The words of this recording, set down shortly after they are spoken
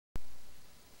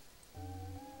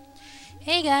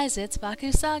Hey guys, it's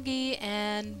Bakusagi,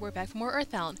 and we're back for more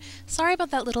Earthbound. Sorry about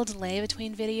that little delay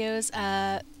between videos.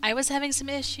 I was having some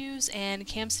issues, and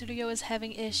Cam Studio was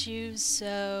having issues,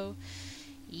 so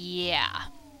yeah.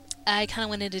 I kind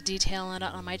of went into detail on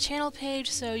it on my channel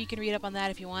page, so you can read up on that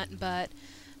if you want, but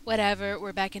whatever,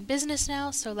 we're back in business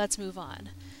now, so let's move on.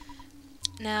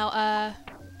 Now,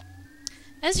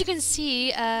 as you can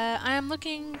see, I am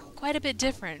looking quite a bit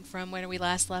different from when we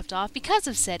last left off because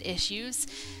of said issues,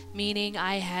 meaning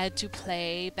I had to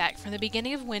play back from the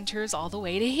beginning of Winters all the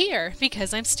way to here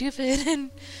because I'm stupid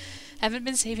and haven't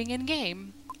been saving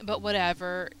in-game. But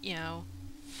whatever, you know,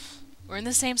 we're in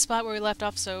the same spot where we left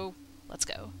off, so let's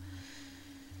go.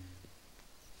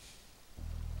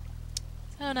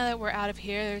 So now that we're out of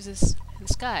here, there's this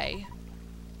guy.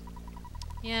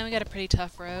 Yeah, we got a pretty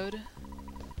tough road.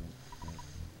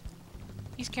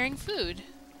 He's carrying food.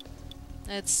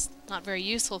 It's not very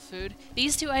useful food.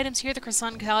 These two items here, the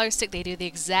croissant and calorie stick, they do the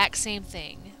exact same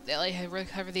thing. They like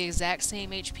recover the exact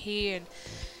same HP, and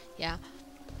yeah.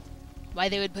 Why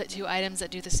they would put two items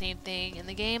that do the same thing in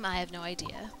the game, I have no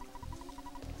idea.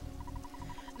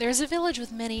 There's a village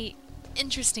with many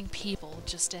interesting people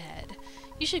just ahead.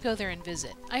 You should go there and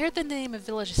visit. I heard the name of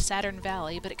village is Saturn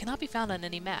Valley, but it cannot be found on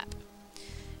any map.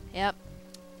 Yep.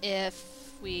 If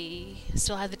we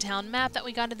still had the town map that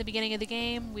we got at the beginning of the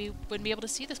game, we wouldn't be able to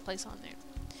see this place on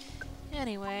there.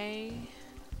 Anyway,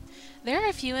 there are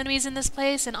a few enemies in this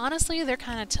place, and honestly, they're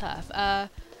kind of tough.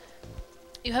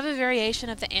 You have a variation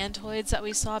of the Antoids that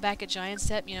we saw back at Giant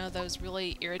Step, you know, those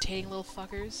really irritating little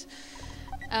fuckers.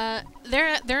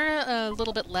 They're a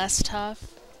little bit less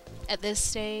tough at this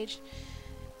stage.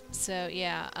 So,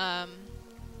 yeah,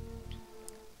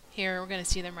 here, we're gonna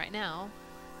see them right now.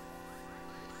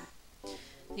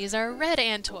 These are red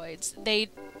Antoids.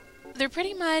 They're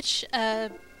pretty much a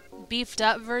beefed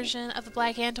up version of the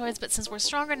black Antoids, but since we're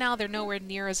stronger now, they're nowhere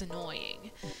near as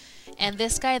annoying. And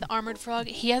this guy, the armored frog,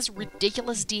 he has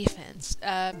ridiculous defense.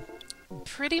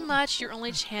 Pretty much your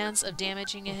only chance of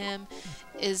damaging him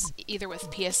is either with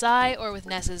PSI or with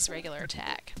Ness's regular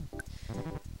attack.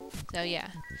 So yeah.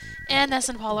 And Ness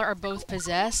and Paula are both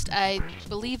possessed. I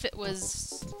believe it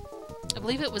was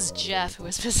Jeff who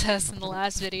was possessed in the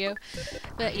last video,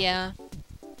 but yeah,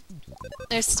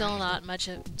 there's still not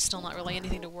really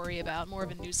anything to worry about. More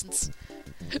of a nuisance.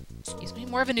 Excuse me,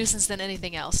 more of a nuisance than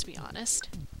anything else, to be honest.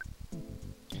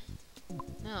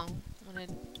 No, I want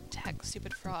to attack the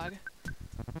stupid frog.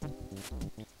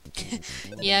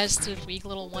 Yeah, just a weak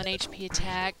little 1 HP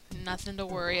attack, nothing to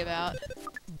worry about.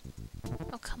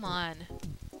 Oh, come on.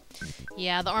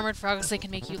 Yeah, the armored frogs, they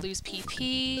can make you lose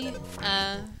PP.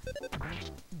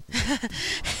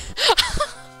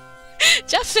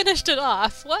 Jeff finished it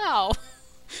off. Wow.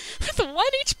 With a 1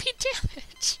 HP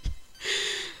damage.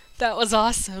 That was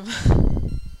awesome.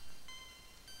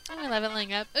 I'm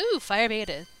leveling up. Ooh, fire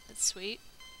beta. That's sweet.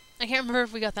 I can't remember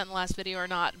if we got that in the last video or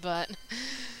not, but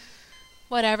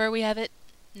whatever, we have it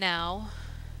now.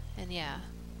 And yeah.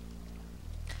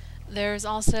 There's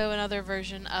also another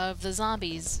version of the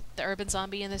zombies, the urban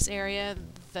zombie in this area,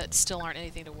 that still aren't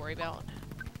anything to worry about.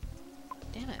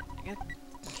 Damn it. I got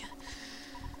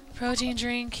protein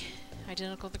drink,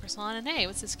 identical to the croissant, and hey,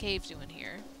 what's this cave doing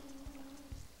here?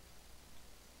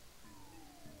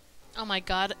 Oh my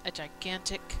god, a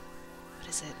gigantic... what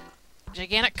is it? A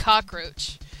gigantic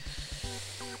cockroach.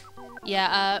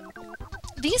 Yeah,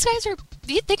 these guys are...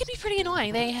 they can be pretty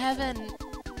annoying. They have an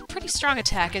pretty strong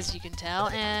attack, as you can tell,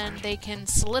 and they can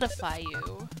solidify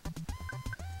you.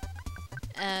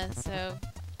 So,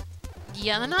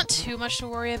 yeah, they're not too much to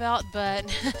worry about,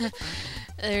 but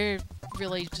they're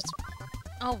really just...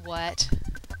 oh, what?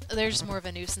 They're just more of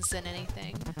a nuisance than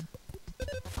anything.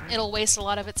 It'll waste a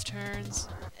lot of its turns.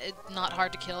 It's not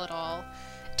hard to kill at all.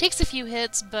 It takes a few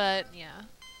hits, but yeah.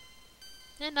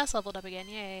 And us leveled up again,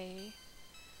 yay.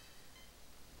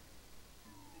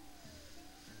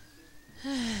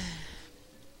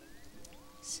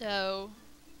 So,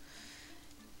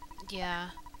 yeah,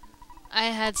 I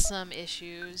had some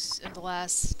issues in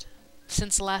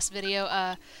since the last video.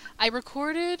 I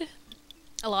recorded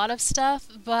a lot of stuff,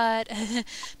 but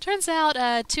turns out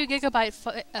 2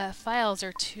 gigabyte files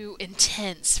are too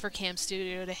intense for Cam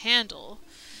Studio to handle.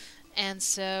 And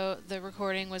so the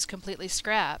recording was completely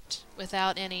scrapped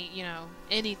without any, you know,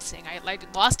 anything. I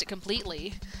lost it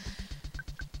completely.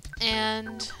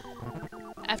 And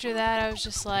after that, I was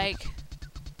just like,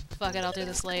 fuck it, I'll do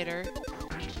this later.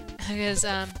 Because,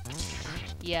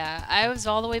 yeah, I was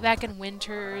all the way back in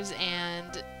Winters,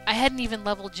 and I hadn't even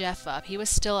leveled Jeff up. He was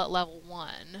still at level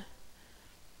 1.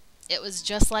 It was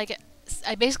just like...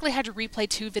 I basically had to replay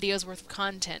 2 videos worth of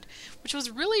content, which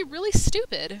was really, really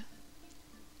stupid.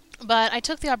 But I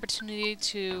took the opportunity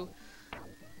to...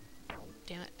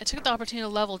 Damn it. I took the opportunity to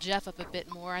level Jeff up a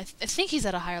bit more. I think he's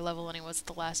at a higher level than he was at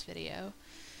the last video.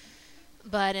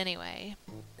 But anyway,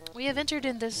 we have entered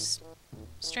in this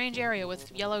strange area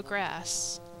with yellow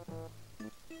grass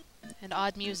and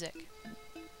odd music.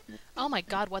 Oh my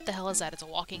god, what the hell is that? It's a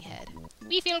walking head.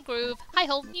 We feel groove.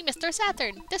 Hi-ho, me Mr.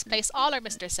 Saturn. This place all are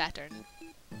Mr. Saturn.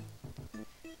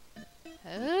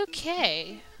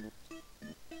 Okay.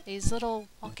 These little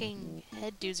walking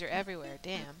head dudes are everywhere,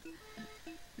 damn.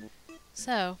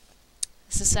 So,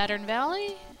 this is Saturn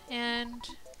Valley, and...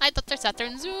 Hi, Dr.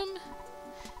 Saturn Zoom.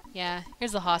 Yeah,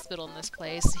 here's the hospital in this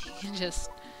place. He can just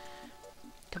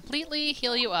completely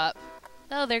heal you up.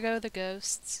 Oh, there go the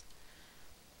ghosts.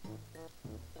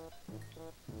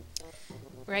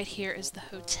 Right here is the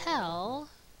hotel.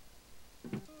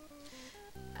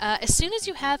 As soon as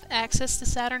you have access to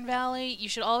Saturn Valley, you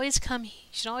should always come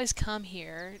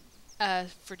here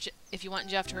if you want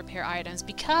Jeff to repair items,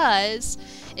 because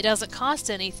it doesn't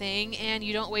cost anything and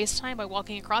you don't waste time by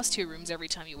walking across 2 rooms every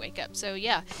time you wake up. So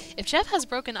yeah, if Jeff has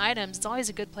broken items, it's always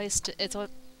a good place to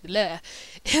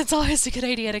it's always a good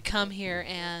idea to come here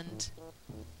and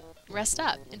rest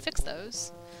up and fix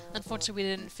those. Unfortunately, we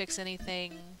didn't fix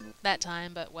anything that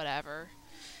time, but whatever.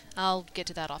 I'll get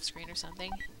to that off screen or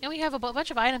something. And we have a bunch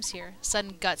of items here.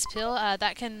 Sudden Guts Pill,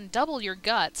 that can double your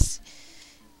guts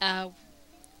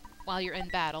while you're in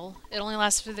battle. It only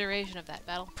lasts for the duration of that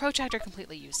battle. Protractor,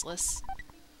 completely useless.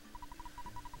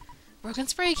 Broken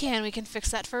Spray Can, we can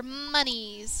fix that for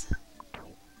monies.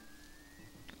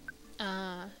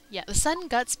 Yeah, the Sudden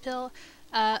Guts Pill,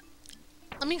 let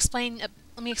me explain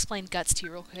Guts to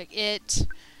you real quick.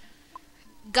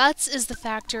 Guts is the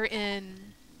factor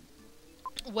in...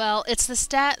 Well, it's the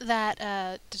stat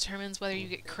that determines whether you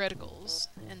get criticals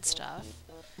and stuff.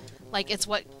 Like, it's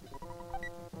what...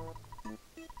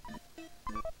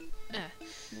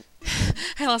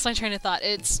 I lost my train of thought.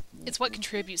 It's what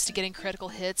contributes to getting critical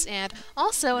hits, and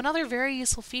also another very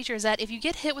useful feature is that if you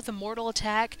get hit with a mortal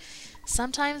attack,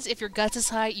 sometimes if your guts is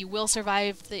high, you will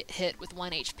survive the hit with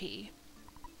 1 HP.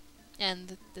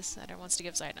 And this center wants to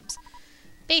give us items.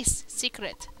 Base,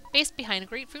 secret. Base behind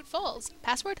Grapefruit Falls.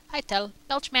 Password, I tell.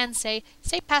 Belchman say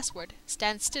password.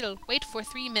 Stand still, wait for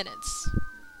 3 minutes.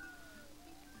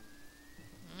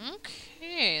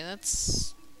 Okay,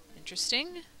 that's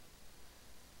interesting.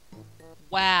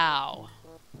 Wow.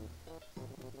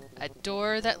 A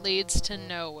door that leads to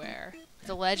nowhere.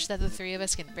 The ledge that the 3 of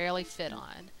us can barely fit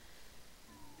on.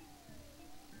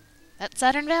 That's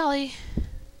Saturn Valley.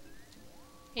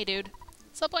 Hey dude.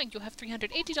 Subpoint, you have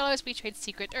 $380, we trade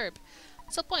secret herb.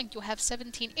 Subpoint, you have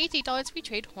 $1780, we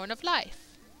trade Horn of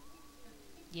Life.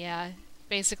 Yeah,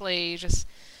 basically just,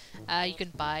 you can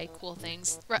buy cool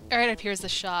things. Right up here is the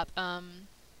shop. I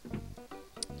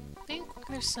think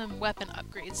there's some weapon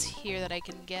upgrades here that I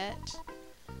can get.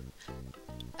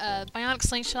 Bionic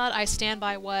Slingshot, I stand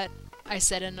by what I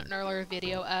said in an earlier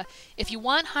video. If you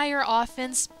want higher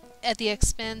offense at the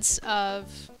expense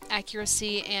of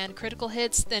accuracy and critical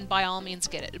hits, then by all means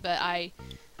get it, but I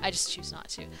just choose not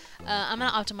to. I'm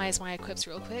gonna optimize my equips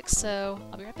real quick, so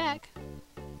I'll be right back.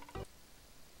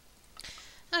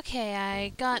 Okay, I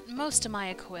got most of my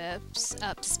equips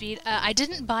up to speed. I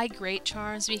didn't buy Great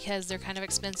Charms because they're kind of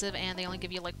expensive and they only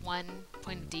give you like 1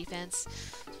 point of defense.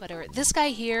 Whatever. This guy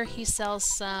here, he sells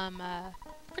some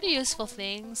pretty useful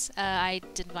things. I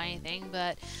didn't buy anything,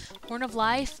 but Horn of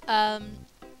Life,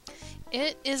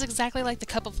 it is exactly like the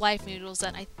Cup of Life noodles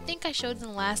that I think I showed in the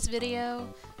last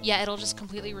video. Yeah, it'll just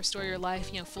completely restore your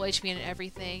life, you know, full HP and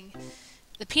everything.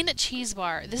 The Peanut Cheese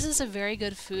Bar. This is a very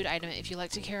good food item if you like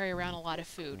to carry around a lot of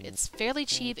food. It's fairly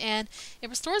cheap and it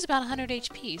restores about 100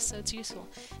 HP, so it's useful.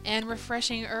 And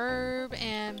Refreshing Herb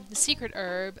and the Secret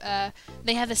Herb,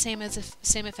 they have the same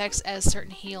effects as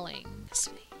certain healing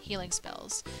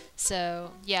spells.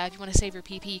 So yeah, if you want to save your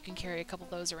PP, you can carry a couple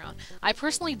of those around. I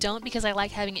personally don't because I like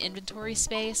having inventory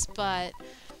space, but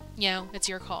you know, it's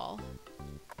your call.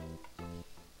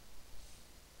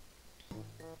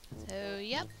 So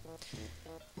yep.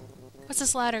 What's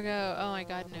this ladder go? Oh my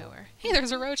god, nowhere. Hey,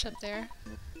 there's a roach up there.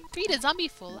 Treated zombie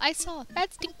full. I saw.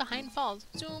 Bad stink behind falls.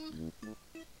 Zoom.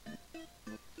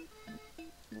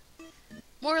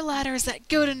 More ladders that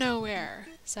go to nowhere.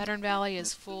 Saturn Valley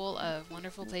is full of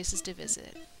wonderful places to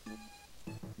visit.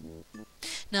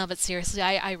 No, but seriously,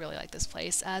 I really like this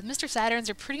place. Mr. Saturns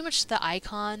are pretty much the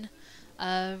icon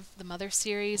of the Mother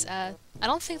series. I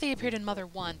don't think they appeared in Mother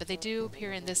 1, but they do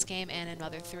appear in this game and in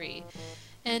Mother 3.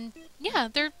 And yeah,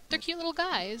 they're cute little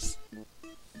guys.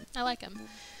 I like them.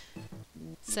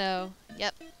 So,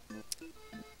 yep.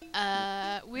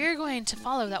 We're going to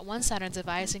follow that one Saturn's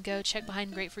advice and go check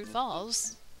behind Grapefruit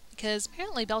Falls. Because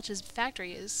apparently Belch's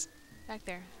factory is back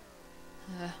there.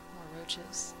 More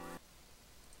roaches.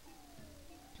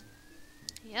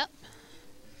 Yep.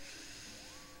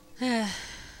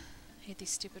 Hate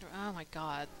these stupid... Oh my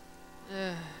god.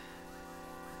 Ugh.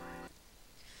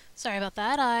 Sorry about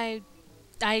that. I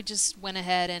just went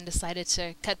ahead and decided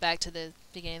to cut back to the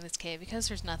beginning of this cave because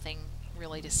there's nothing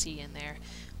really to see in there.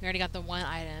 We already got the one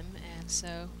item, and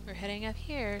so we're heading up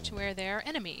here to where there are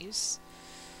enemies.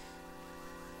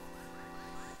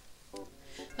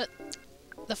 But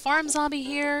the farm zombie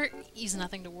here, he's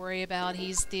nothing to worry about.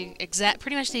 He's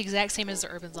pretty much the exact same as the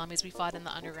urban zombies we fought in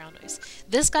the underground ways.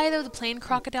 This guy though, the plain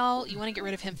crocodile, you want to get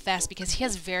rid of him fast because he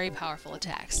has very powerful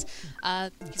attacks.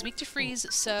 He's weak to freeze,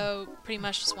 so pretty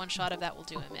much just one shot of that will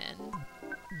do him in.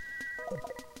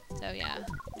 So yeah.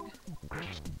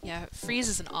 Yeah, freeze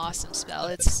is an awesome spell.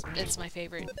 It's my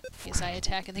favorite PSI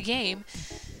attack in the game.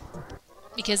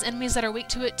 Because enemies that are weak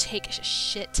to it take a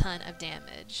shit ton of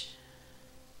damage.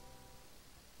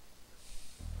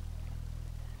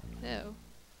 Ew.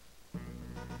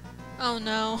 Oh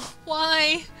no.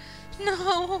 Why?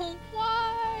 No.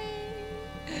 Why?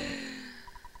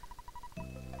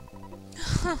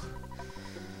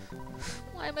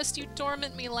 Why must you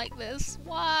torment me like this?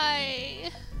 Why?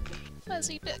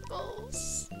 Fuzzy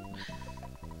pickles.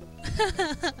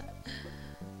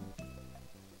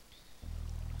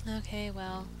 Okay,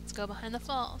 well, let's go behind the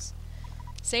falls.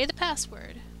 Say the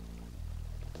password.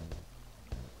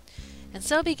 And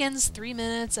so begins 3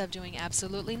 minutes of doing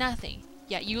absolutely nothing.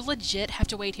 Yeah, you legit have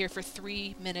to wait here for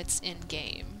 3 minutes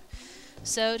in-game.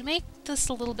 So to make this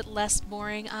a little bit less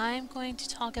boring, I'm going to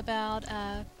talk about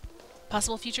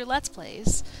possible future Let's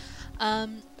Plays.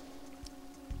 One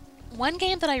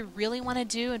game that I really want to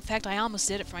do, in fact I almost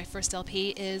did it for my first LP,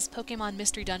 is Pokemon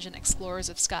Mystery Dungeon Explorers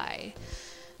of Sky.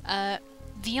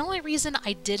 The only reason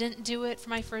I didn't do it for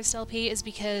my first LP is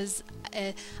because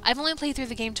I've only played through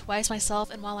the game twice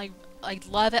myself, and while I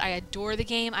love it, I adore the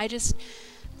game, I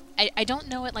don't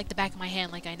know it like the back of my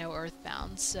hand like I know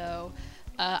Earthbound, so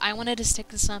I wanted to stick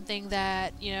to something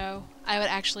that, you know, I would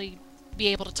actually be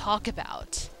able to talk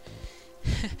about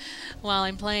while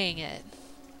I'm playing it.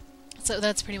 So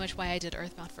that's pretty much why I did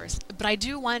Earthbound first. But I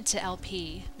do want to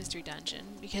LP Mystery Dungeon,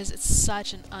 because it's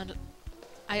such an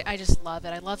I just love it.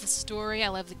 I love the story, I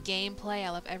love the gameplay, I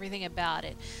love everything about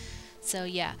it. So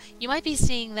yeah, you might be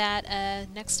seeing that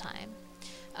next time.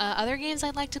 Other games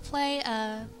I'd like to play,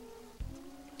 well,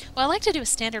 I like to do a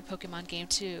standard Pokemon game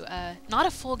too. Not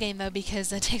a full game though, because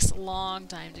that takes a long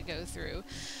time to go through.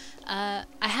 I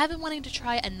have been wanting to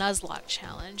try a Nuzlocke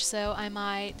challenge, so I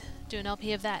might do an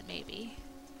LP of that maybe.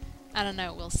 I don't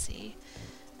know, we'll see.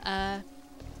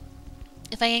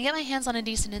 If I can get my hands on a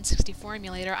decent N64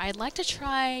 emulator, I'd like to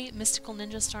try Mystical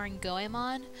Ninja starring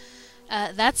Goemon.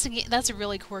 That's a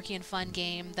really quirky and fun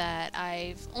game that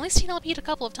I've only seen LP'd a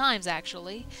couple of times,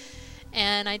 actually,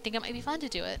 and I think it might be fun to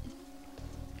do it.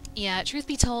 Yeah, truth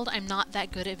be told, I'm not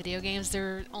that good at video games.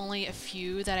 There are only a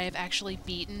few that I've actually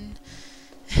beaten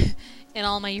in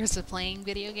all my years of playing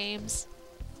video games.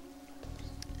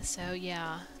 So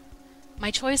yeah,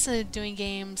 my choice of doing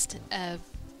games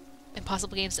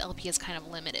impossible games to LP is kind of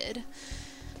limited.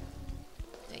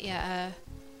 But yeah,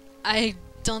 I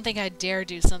don't think I'd dare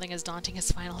do something as daunting as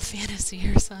Final Fantasy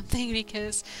or something,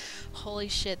 because holy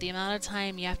shit, the amount of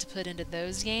time you have to put into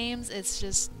those games, it's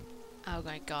just, oh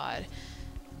my god.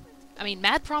 I mean,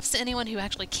 mad props to anyone who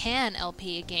actually can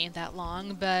LP a game that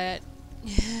long, but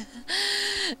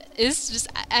it's just,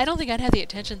 I don't think I'd have the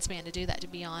attention span to do that, to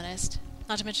be honest.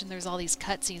 Not to mention there's all these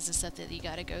cutscenes and stuff that you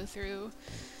gotta go through.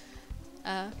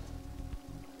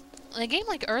 In a game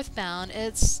like Earthbound,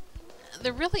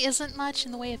 there really isn't much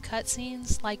in the way of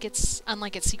cutscenes,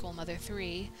 unlike its sequel, Mother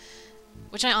 3,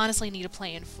 which I honestly need to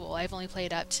play in full. I've only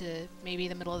played up to maybe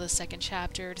the middle of the second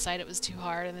chapter, decided it was too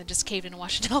hard, and then just caved in and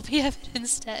watched an LP of it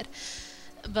instead.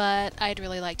 But I'd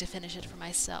really like to finish it for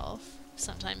myself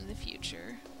sometime in the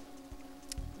future,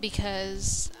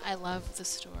 because I love the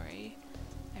story.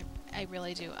 I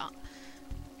really do.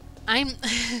 I'm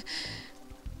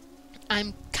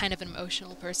kind of an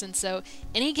emotional person, so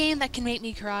any game that can make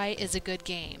me cry is a good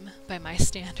game by my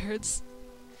standards.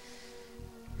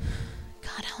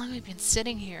 God, how long have I been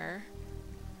sitting here?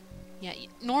 Yeah,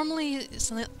 normally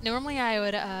I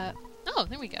would, oh,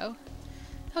 there we go.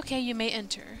 Okay, you may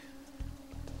enter.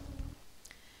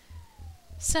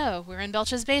 So, we're in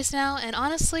Belch's base now, and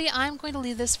honestly, I'm going to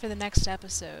leave this for the next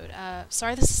episode.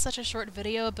 Sorry this is such a short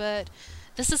video, but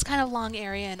this is kind of a long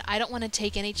area, and I don't want to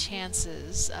take any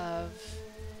chances of...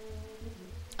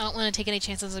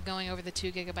 going over the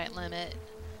 2 GB limit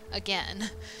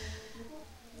again.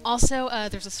 Also,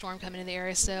 there's a storm coming in the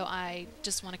area, so I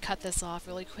just want to cut this off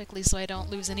really quickly so I don't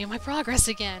lose any of my progress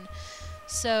again.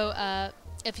 So,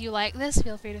 if you like this,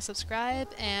 feel free to subscribe,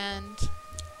 and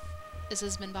this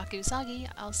has been Baku Usagi.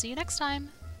 I'll see you next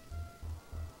time!